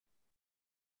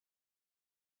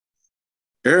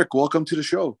Eric, welcome to the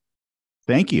show.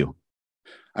 Thank you.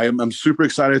 I'm super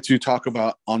excited to talk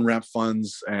about on-ramp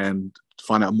funds and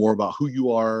find out more about who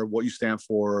you are, what you stand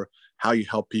for, how you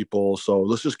help people. So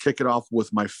let's just kick it off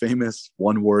with my famous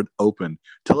one word open.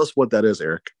 Tell us what that is,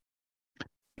 Eric.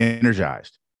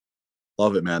 Energized.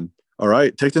 Love it, man. All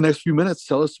right. Take the next few minutes.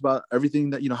 Tell us about everything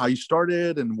that, how you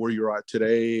started and where you're at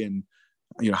today and,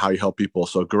 how you help people.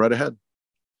 So go right ahead.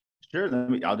 Sure.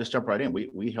 I'll just jump right in.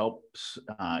 We help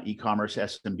e-commerce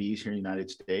SMBs here in the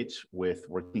United States with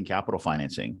working capital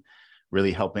financing,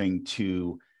 really helping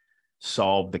to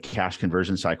solve the cash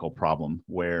conversion cycle problem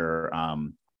where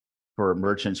for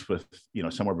merchants with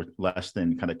somewhere with less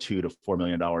than kind of $2 to $4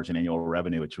 million in annual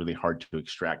revenue, it's really hard to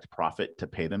extract profit to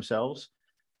pay themselves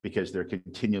because they're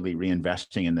continually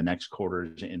reinvesting in the next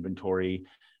quarter's inventory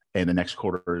and the next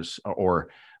quarter's or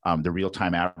the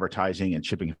real-time advertising and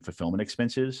shipping and fulfillment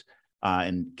expenses.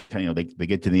 And they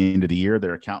get to the end of the year,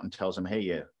 their accountant tells them, hey,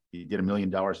 you did $1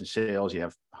 million in sales, you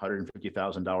have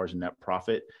 $150,000 in net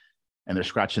profit. And they're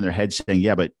scratching their head saying,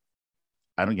 yeah, but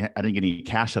I didn't get any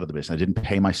cash out of the business. I didn't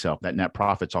pay myself. That net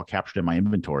profit's all captured in my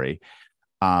inventory.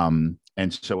 And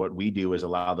so what we do is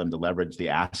allow them to leverage the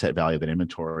asset value of that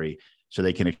inventory so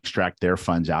they can extract their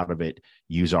funds out of it,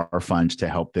 use our funds to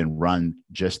help them run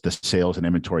just the sales and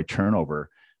inventory turnover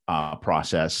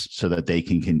process so that they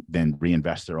can then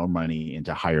reinvest their own money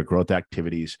into higher growth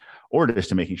activities or just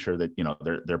to making sure that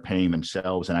they're paying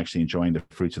themselves and actually enjoying the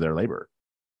fruits of their labor.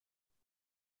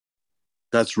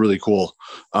 That's really cool.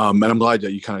 And I'm glad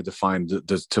that you kind of defined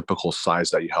the typical size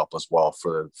that you help as well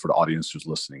for the audience who's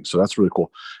listening. So that's really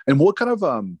cool. And what kind of,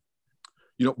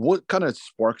 what kind of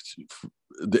sparked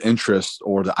the interest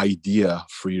or the idea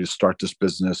for you to start this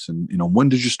business? And, when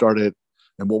did you start it?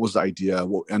 And what was the idea?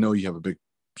 Well, I know you have a big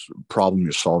problem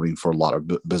you're solving for a lot of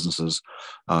businesses.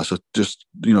 So just,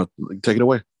 take it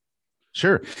away.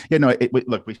 Sure. Yeah, no,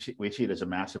 look, we see it as a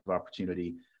massive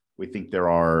opportunity. We think there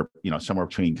are, somewhere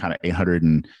between kind of 800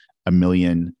 and a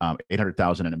million,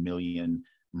 800,000 and a million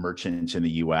merchants in the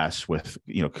U.S. with,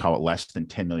 call it less than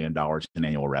 $10 million in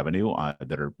annual revenue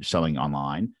that are selling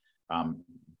online,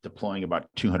 deploying about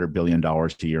 $200 billion a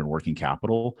year in working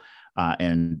capital.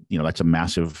 And, that's a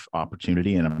massive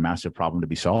opportunity and a massive problem to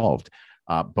be solved.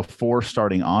 Before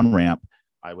starting OnRamp,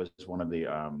 I was one of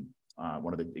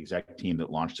the exec team that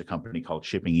launched a company called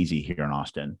Shipping Easy here in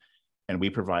Austin. And we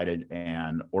provided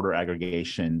an order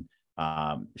aggregation,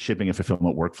 shipping and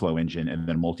fulfillment workflow engine, and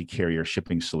then multi-carrier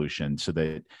shipping solution so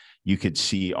that you could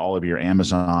see all of your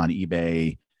Amazon,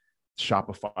 eBay,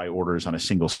 Shopify orders on a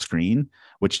single screen,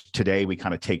 which today we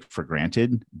kind of take for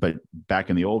granted. But back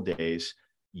in the old days,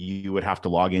 you would have to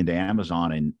log into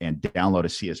Amazon and download a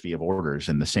CSV of orders,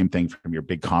 and the same thing from your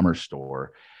big commerce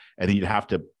store. And then you'd have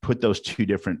to put those two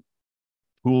different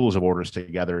pools of orders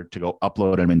together to go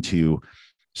upload them into,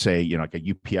 say, like a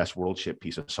UPS WorldShip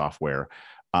piece of software,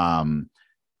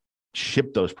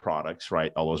 ship those products,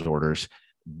 right? All those orders.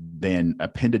 Then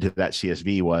appended to that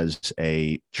CSV was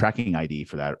a tracking ID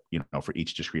for that, for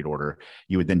each discrete order.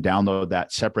 You would then download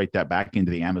that, separate that back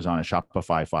into the Amazon and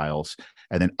Shopify files,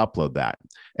 and then upload that.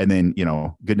 And then,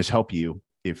 goodness help you,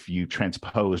 if you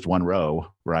transposed one row,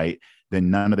 right,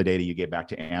 then none of the data you get back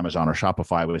to Amazon or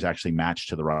Shopify was actually matched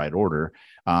to the right order.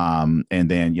 And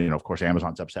then, of course,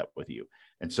 Amazon's upset with you.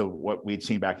 And so what we'd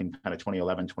seen back in kind of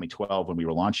 2011, 2012, when we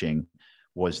were launching,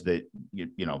 was that,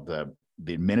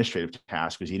 the administrative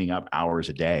task was eating up hours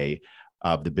a day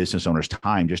of the business owner's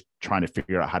time, just trying to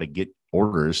figure out how to get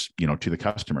orders, to the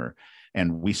customer.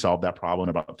 And we solved that problem in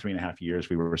about 3.5 years.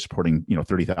 We were supporting,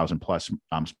 30,000 plus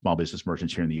small business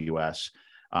merchants here in the U.S.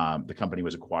 The company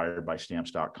was acquired by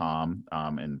stamps.com.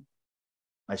 And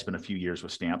I spent a few years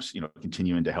with Stamps,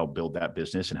 continuing to help build that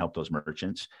business and help those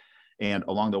merchants. And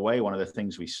along the way, one of the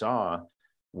things we saw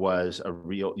was a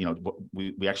real,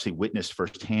 we actually witnessed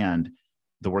firsthand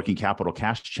the working capital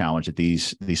cash challenge that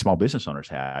these small business owners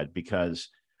had, because,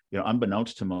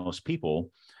 unbeknownst to most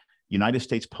people, United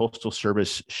States Postal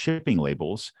Service shipping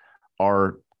labels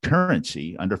are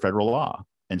currency under federal law.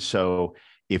 And so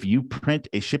if you print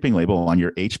a shipping label on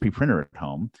your HP printer at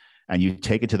home and you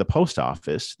take it to the post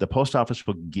office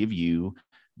will give you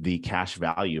the cash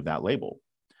value of that label.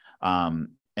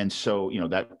 And so,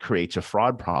 that creates a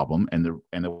fraud problem. And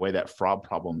the way that fraud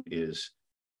problem is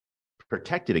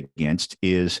protected against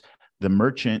is the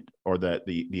merchant or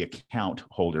the account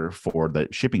holder for the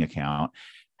shipping account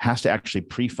has to actually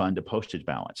pre-fund a postage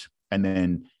balance. And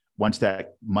then once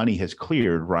that money has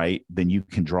cleared, right, then you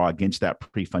can draw against that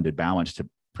pre-funded balance to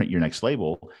print your next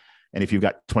label. And if you've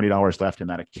got $20 left in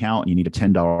that account and you need a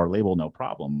 $10 label, no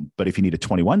problem. But if you need a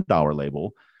 $21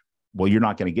 label, well, you're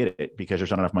not going to get it because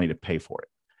there's not enough money to pay for it.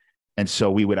 And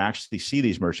so we would actually see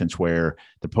these merchants where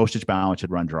the postage balance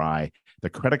had run dry. The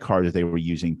credit card that they were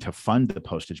using to fund the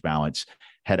postage balance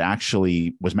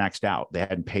was maxed out. They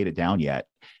hadn't paid it down yet.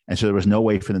 And so there was no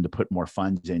way for them to put more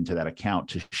funds into that account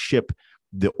to ship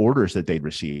the orders that they'd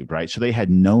received, right? So they had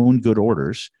known good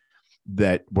orders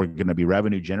that were going to be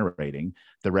revenue generating.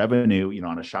 The revenue,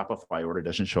 on a Shopify order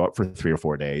doesn't show up for 3 or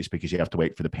 4 days because you have to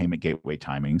wait for the payment gateway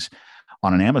timings.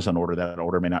 On an Amazon order, that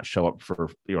order may not show up for,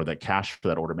 that cash for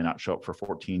that order may not show up for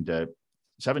 14 to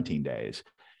 17 days.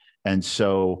 And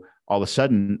so all of a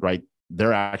sudden, right,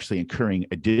 they're actually incurring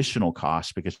additional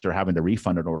costs because they're having to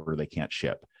refund an order they can't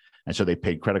ship. And so they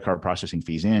paid credit card processing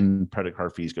fees in, credit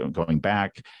card fees going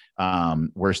back.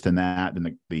 Worse than that,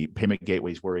 then the payment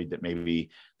gateway is worried that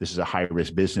maybe this is a high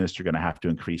risk business. You're going to have to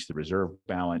increase the reserve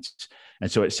balance.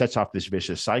 And so it sets off this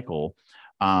vicious cycle.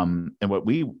 And what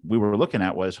we were looking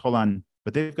at was, hold on,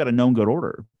 but they've got a known good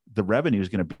order. The revenue is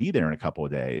going to be there in a couple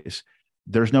of days.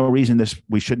 There's no reason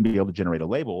we shouldn't be able to generate a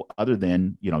label other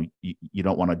than, you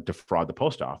don't want to defraud the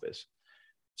post office.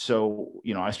 So,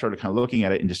 I started kind of looking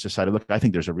at it and just decided, look, I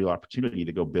think there's a real opportunity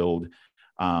to go build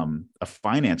a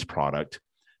finance product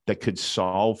that could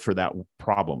solve for that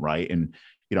problem, right? And,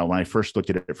 when I first looked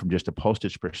at it from just a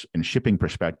postage and shipping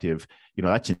perspective,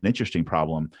 that's an interesting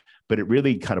problem, but it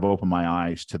really kind of opened my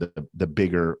eyes to the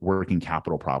bigger working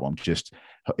capital problem.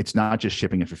 It's not just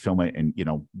shipping and fulfillment and,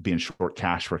 being short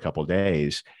cash for a couple of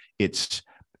days. It's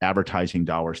advertising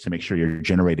dollars to make sure you're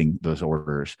generating those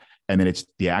orders. And then it's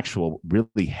the actual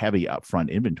really heavy upfront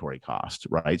inventory cost,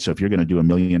 right? So if you're going to do $1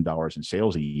 million in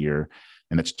sales a year,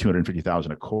 and that's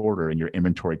 $250,000 a quarter, and your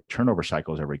inventory turnover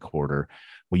cycles every quarter,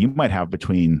 well, you might have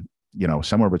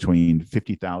somewhere between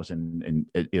 50,000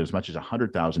 and as much as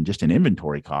 100,000 just in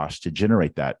inventory costs to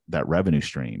generate that revenue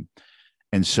stream.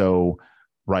 And so,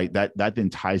 right, that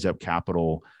then ties up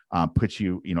capital, puts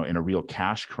you, in a real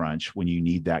cash crunch when you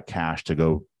need that cash to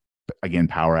go, again,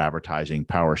 power advertising,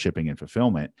 power shipping and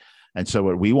fulfillment. And so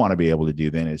what we want to be able to do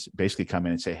then is basically come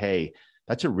in and say, hey,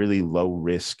 that's a really low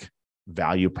risk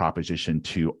value proposition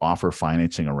to offer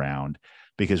financing around,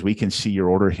 because we can see your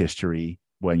order history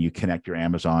when you connect your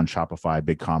Amazon, Shopify,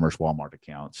 BigCommerce, Walmart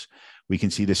accounts. We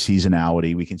can see the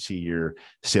seasonality. We can see your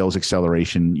sales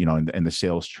acceleration, and the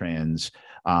sales trends.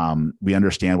 We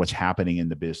understand what's happening in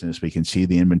the business. We can see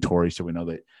the inventory. So we know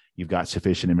that you've got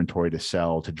sufficient inventory to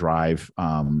sell, to drive,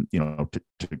 to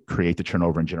create the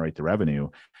turnover and generate the revenue.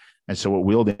 And so what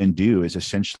we'll then do is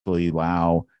essentially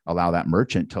allow that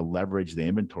merchant to leverage the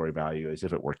inventory value as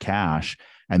if it were cash,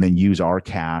 and then use our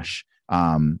cash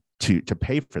to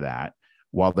pay for that,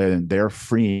 while they're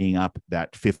freeing up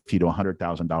that $50,000 to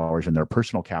 $100,000 in their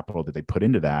personal capital that they put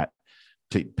into that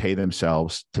to pay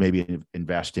themselves, to maybe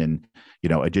invest in,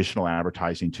 additional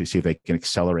advertising to see if they can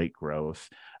accelerate growth,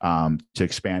 to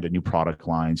expand to new product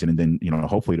lines, and then,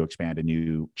 hopefully to expand to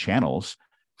new channels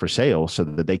for sales, so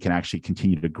that they can actually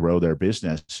continue to grow their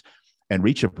business and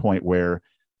reach a point where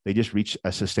they just reach a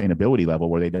sustainability level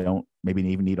where they don't maybe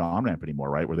even need on-ramp anymore,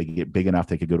 right? Where they get big enough,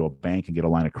 they could go to a bank and get a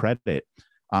line of credit.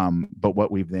 But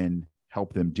what we've then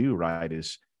helped them do, right,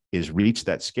 is reach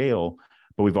that scale.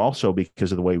 But we've also,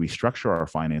 because of the way we structure our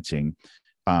financing,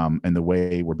 and the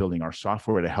way we're building our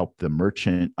software to help the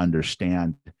merchant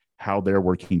understand how their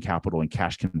working capital and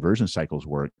cash conversion cycles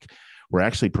work, we're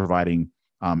actually providing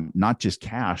not just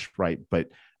cash, right, but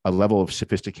a level of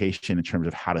sophistication in terms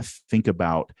of how to think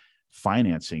about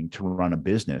financing to run a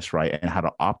business, right, and how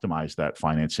to optimize that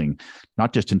financing,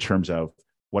 not just in terms of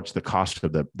what's the cost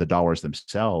of the dollars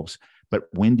themselves, but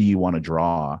when do you want to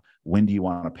draw? When do you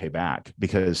want to pay back?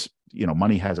 Because,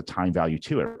 money has a time value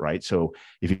to it, right? So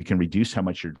if you can reduce how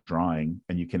much you're drawing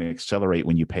and you can accelerate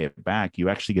when you pay it back, you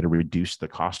actually get to reduce the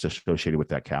cost associated with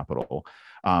that capital,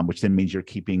 which then means you're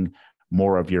keeping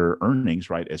more of your earnings,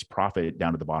 right, as profit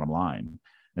down to the bottom line.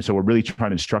 And so we're really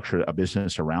trying to structure a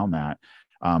business around that.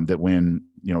 That when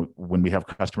we have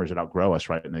customers that outgrow us,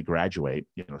 right, and they graduate,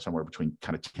 somewhere between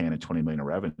kind of 10 and 20 million of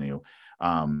revenue,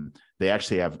 they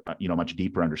actually have, much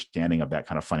deeper understanding of that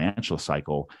kind of financial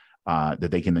cycle,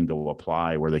 that they can then go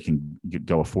apply, where they can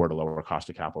go afford a lower cost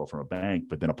of capital from a bank,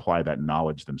 but then apply that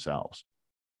knowledge themselves.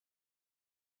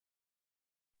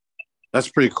 That's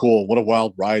pretty cool. What a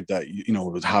wild ride that,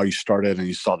 with how you started and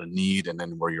you saw the need and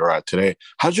then where you're at today.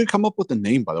 How did you come up with the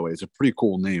name, by the way? It's a pretty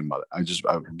cool name.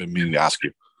 I've been meaning to ask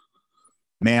you.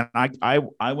 Man,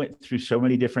 I went through so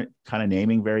many different kind of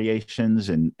naming variations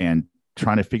and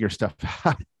trying to figure stuff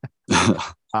out.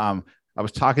 I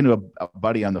was talking to a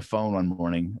buddy on the phone one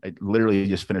morning. I literally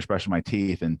just finished brushing my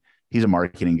teeth, and he's a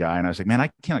marketing guy. And I was like, man, I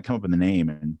can't come up with a name.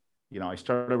 And, I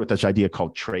started with this idea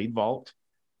called Trade Vault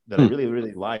that I really,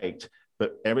 really liked.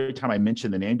 but every time I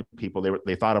mentioned the name to people,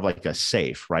 they thought of like a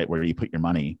safe, right, where you put your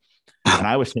money. And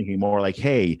I was thinking more like,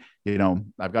 hey,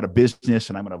 I've got a business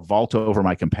and I'm going to vault over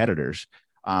my competitors.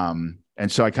 And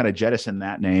so I kind of jettisoned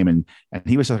that name, and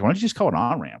he was like, why don't you just call it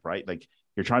on-ramp, right? Like,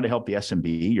 you're trying to help the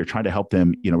SMB, you're trying to help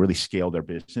them, really scale their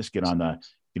business, get on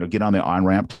the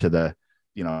on-ramp to the,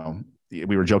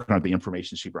 we were joking about the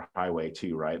information superhighway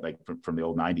too, right? Like from the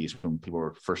old 90s when people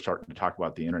were first starting to talk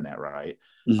about the internet, right?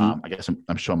 I guess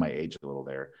I'm showing my age a little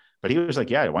there, but he was like,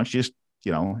 yeah, why don't you just,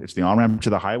 it's the on-ramp to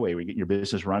the highway where you get your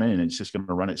business running and it's just going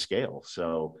to run at scale.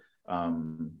 So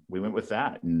we went with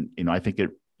that. And, I think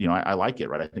it, I like it,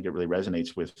 right? I think it really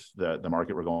resonates with the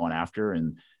market we're going after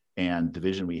and the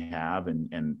vision we have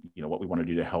and what we want to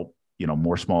do to help,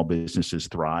 more small businesses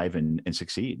thrive and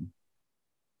succeed.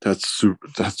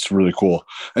 That's really cool.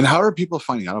 And how are people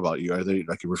finding out about you? Are they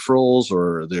like referrals,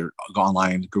 or they're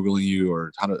online Googling you,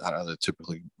 or how do they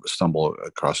typically stumble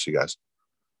across you guys?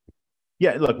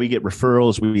 Yeah, look, we get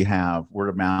referrals. We have word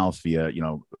of mouth via,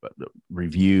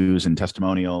 reviews and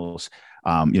testimonials.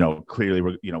 Clearly,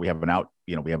 we have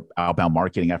we have outbound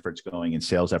marketing efforts going and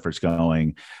sales efforts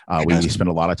going. We spend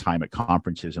a lot of time at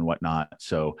conferences and whatnot.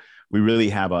 So we really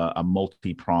have a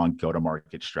multi-pronged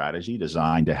go-to-market strategy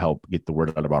designed to help get the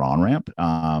word out about OnRamp,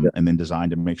 and then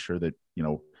designed to make sure that,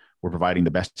 we're providing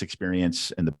the best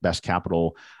experience and the best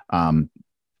capital, and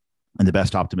the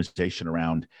best optimization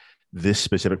around this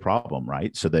specific problem,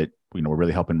 right? So that, we're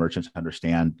really helping merchants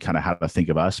understand kind of how to think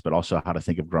of us, but also how to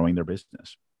think of growing their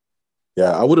business.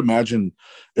 Yeah, I would imagine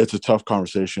it's a tough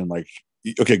conversation. Like,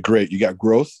 okay, great, you got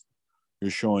growth,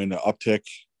 you're showing an uptick,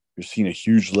 you're seeing a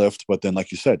huge lift, but then, like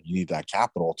you said, you need that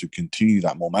capital to continue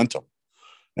that momentum.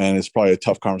 And it's probably a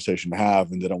tough conversation to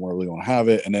have, and they don't really want to have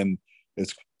it. And then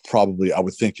it's probably, I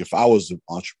would think, if I was an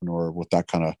entrepreneur with that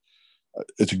kind of,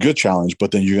 it's a good challenge,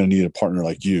 but then you're going to need a partner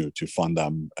like you to fund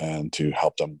them and to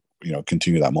help them,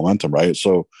 continue that momentum, right?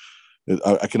 So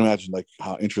I can imagine like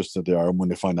how interested they are when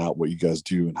they find out what you guys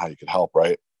do and how you can help,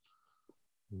 right?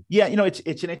 Yeah,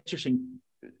 it's an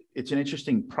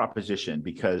interesting proposition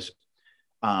because,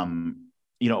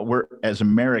 we're, as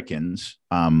Americans,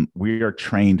 we are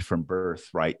trained from birth,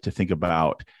 right, to think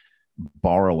about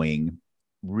borrowing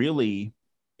really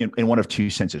in one of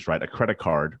two senses, right? A credit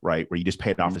card, right, where you just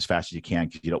pay it off as fast as you can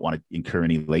because you don't want to incur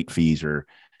any late fees or,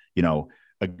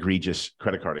 egregious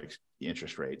credit card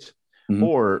interest rates.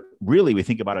 Or really, we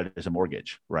think about it as a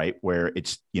mortgage, right? Where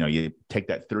it's, you take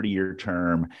that 30-year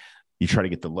term, you try to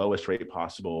get the lowest rate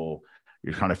possible.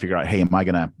 You're trying to figure out, hey, am I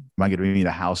gonna be in the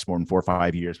house more than 4 or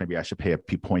 5 years? Maybe I should pay a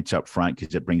few points up front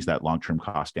because it brings that long-term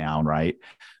cost down, right?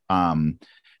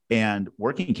 And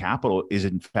working capital is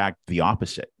in fact the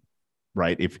opposite,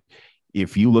 right?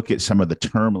 If you look at some of the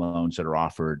term loans that are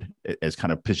offered as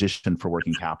kind of positioned for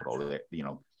working capital,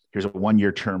 here's a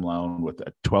 1-year term loan with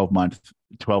a 12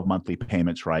 monthly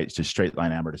payments, right? It's just straight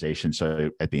line amortization. So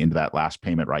at the end of that last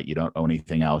payment, right, you don't owe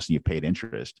anything else and you've paid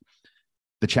interest.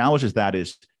 The challenge is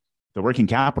the working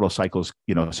capital cycles,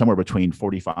 somewhere between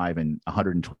 45 and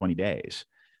 120 days.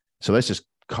 So let's just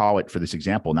call it, for this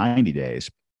example, 90 days.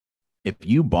 If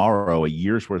you borrow a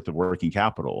year's worth of working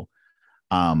capital,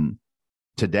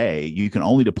 today, you can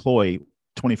only deploy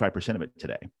 25% of it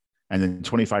today. And then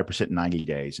 25% in 90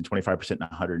 days and 25% in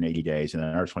 180 days and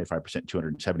another 25% in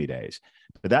 270 days.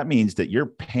 But that means that you're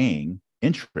paying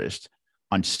interest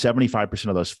on 75%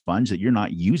 of those funds that you're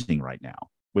not using right now,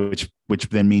 which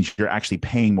then means you're actually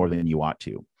paying more than you ought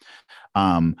to.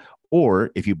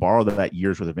 Or if you borrow that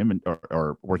year's worth of inventory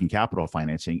or working capital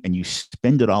financing and you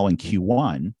spend it all in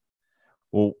Q1,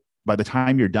 well, by the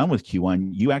time you're done with Q1,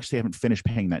 you actually haven't finished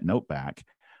paying that note back,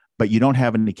 but you don't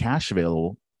have any cash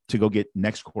available to go get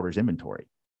next quarter's inventory,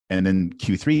 and then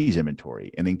Q3's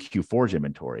inventory, and then Q4's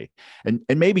inventory. And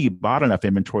maybe you bought enough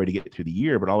inventory to get through the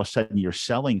year, but all of a sudden you're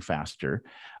selling faster,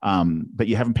 but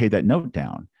you haven't paid that note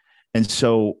down. And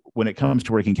so when it comes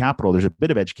to working capital, there's a bit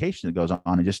of education that goes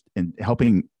on and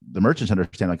helping the merchants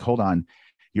understand, like, hold on,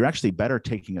 you're actually better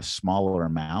taking a smaller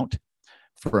amount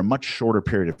for a much shorter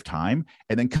period of time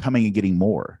and then coming and getting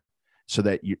more. So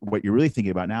that what you're really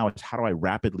thinking about now is, how do I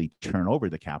rapidly turn over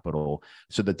the capital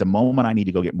so that the moment I need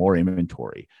to go get more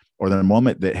inventory, or the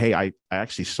moment that, hey, I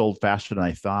actually sold faster than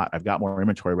I thought, I've got more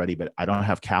inventory ready, but I don't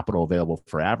have capital available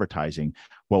for advertising.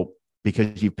 Well,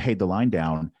 because you've paid the line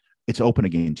down, it's open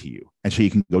again to you. And so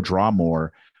you can go draw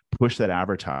more, push that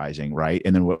advertising, right?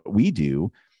 And then what we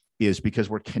do is, because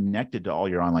we're connected to all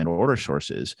your online order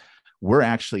sources, we're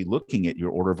actually looking at your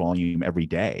order volume every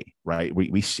day, right?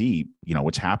 We see,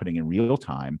 what's happening in real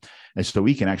time. And so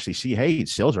we can actually see, hey,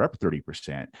 sales are up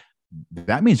 30%.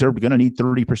 That means they're going to need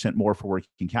 30% more for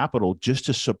working capital just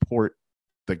to support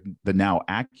the now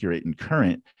accurate and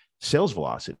current sales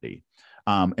velocity.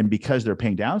 And because they're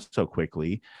paying down so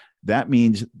quickly, that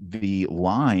means the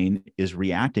line is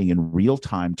reacting in real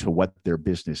time to what their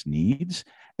business needs,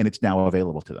 and it's now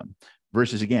available to them.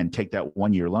 Versus, again, take that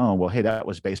 1-year loan. Well, hey, that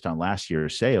was based on last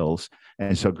year's sales.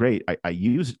 And so great,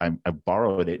 I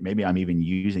borrowed it. Maybe I'm even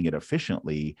using it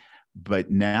efficiently,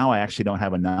 but now I actually don't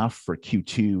have enough for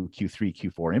Q2, Q3,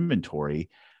 Q4 inventory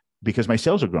because my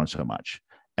sales have grown so much.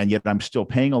 And yet I'm still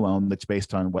paying a loan that's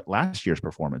based on what last year's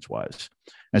performance was.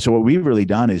 And so what we've really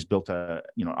done is built a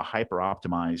hyper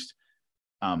optimized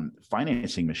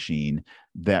financing machine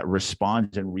that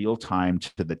responds in real time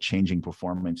to the changing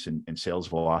performance and sales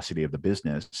velocity of the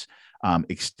business,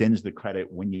 extends the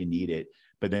credit when you need it,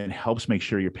 but then helps make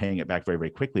sure you're paying it back very,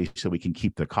 very quickly so we can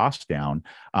keep the costs down,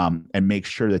 and make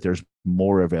sure that there's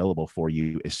more available for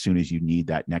you as soon as you need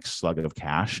that next slug of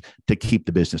cash to keep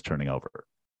the business turning over.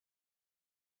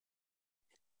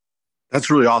 That's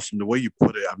really awesome. The way you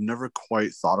put it, I've never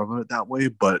quite thought of it that way,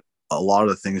 but a lot of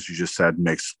the things you just said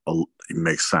makes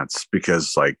sense,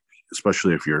 because like,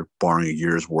 especially if you're borrowing a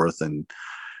year's worth and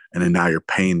then now you're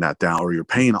paying that down, or you're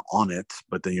paying on it,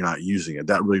 but then you're not using it.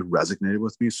 That really resonated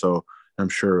with me. So I'm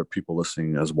sure people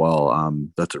listening as well,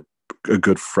 that's a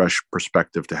good fresh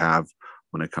perspective to have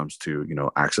when it comes to,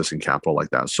 accessing capital like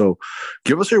that. So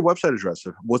give us your website address.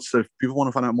 If people want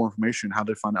to find out more information, how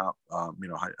do they find out, how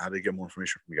do they get more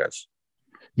information from you guys?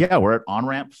 Yeah, we're at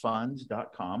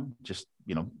onrampfunds.com. Just,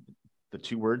 the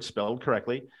 2 words spelled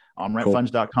correctly,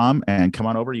 onrampfunds.com, and come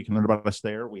on over. You can learn about us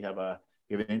there. We have an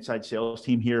inside sales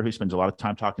team here who spends a lot of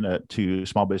time talking to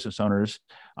small business owners,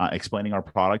 explaining our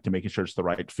product and making sure it's the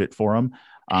right fit for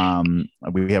them.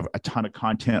 We have a ton of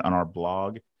content on our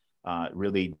blog,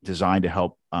 really designed to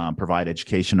help provide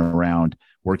education around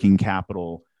working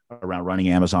capital, around running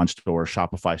Amazon stores,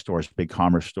 Shopify stores, big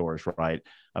commerce stores, right?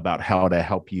 About how to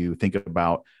help you think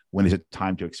about when is it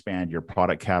time to expand your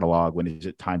product catalog, when is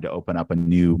it time to open up a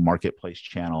new marketplace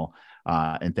channel,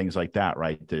 and things like that,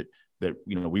 right? That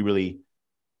we really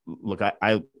look.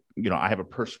 I have a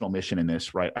personal mission in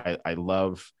this, right? I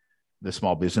love the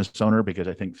small business owner because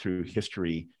I think through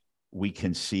history we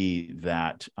can see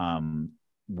that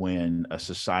when a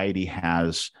society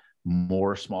has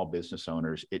more small business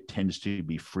owners, it tends to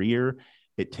be freer,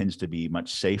 it tends to be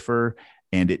much safer,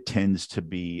 and it tends to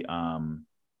be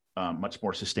much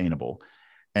more sustainable.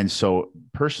 And so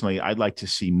personally, I'd like to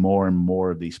see more and more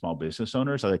of these small business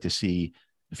owners. I'd like to see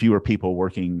fewer people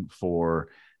working for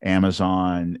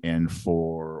Amazon and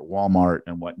for Walmart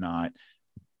and whatnot,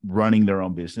 running their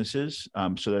own businesses,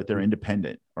 so that they're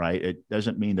independent, right? It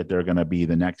doesn't mean that they're going to be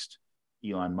the next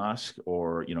Elon Musk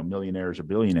or, millionaires or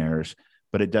billionaires,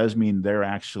 but it does mean they're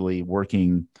actually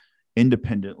working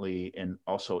independently and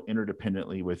also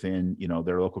interdependently within,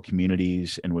 their local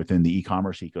communities and within the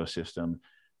e-commerce ecosystem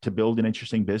to build an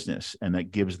interesting business. And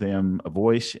that gives them a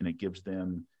voice, and it gives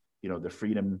them, the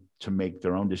freedom to make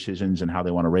their own decisions and how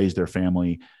they want to raise their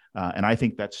family. And I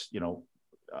think that's,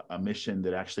 a mission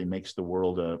that actually makes the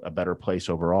world a better place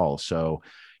overall. So,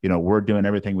 we're doing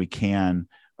everything we can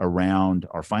around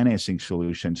our financing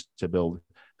solutions to build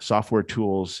software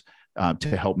tools,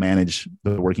 to help manage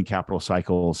the working capital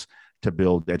cycles, to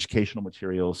build educational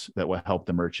materials that will help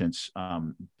the merchants,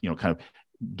 kind of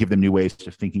give them new ways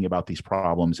of thinking about these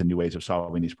problems and new ways of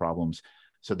solving these problems,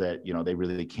 so that, they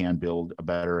really can build a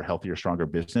better, healthier, stronger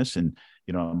business. And,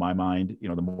 in my mind,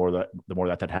 the more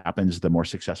that happens, the more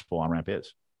successful OnRamp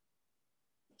is.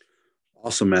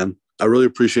 Awesome, man. I really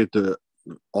appreciate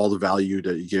all the value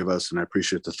that you gave us, and I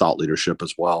appreciate the thought leadership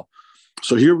as well.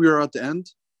 So here we are at the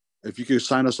end. If you could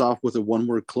sign us off with a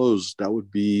 1-word close, that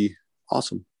would be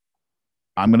awesome.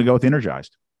 I'm going to go with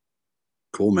energized.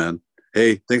 Cool, man.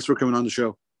 Hey, thanks for coming on the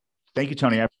show. Thank you,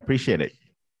 Tony. I appreciate it.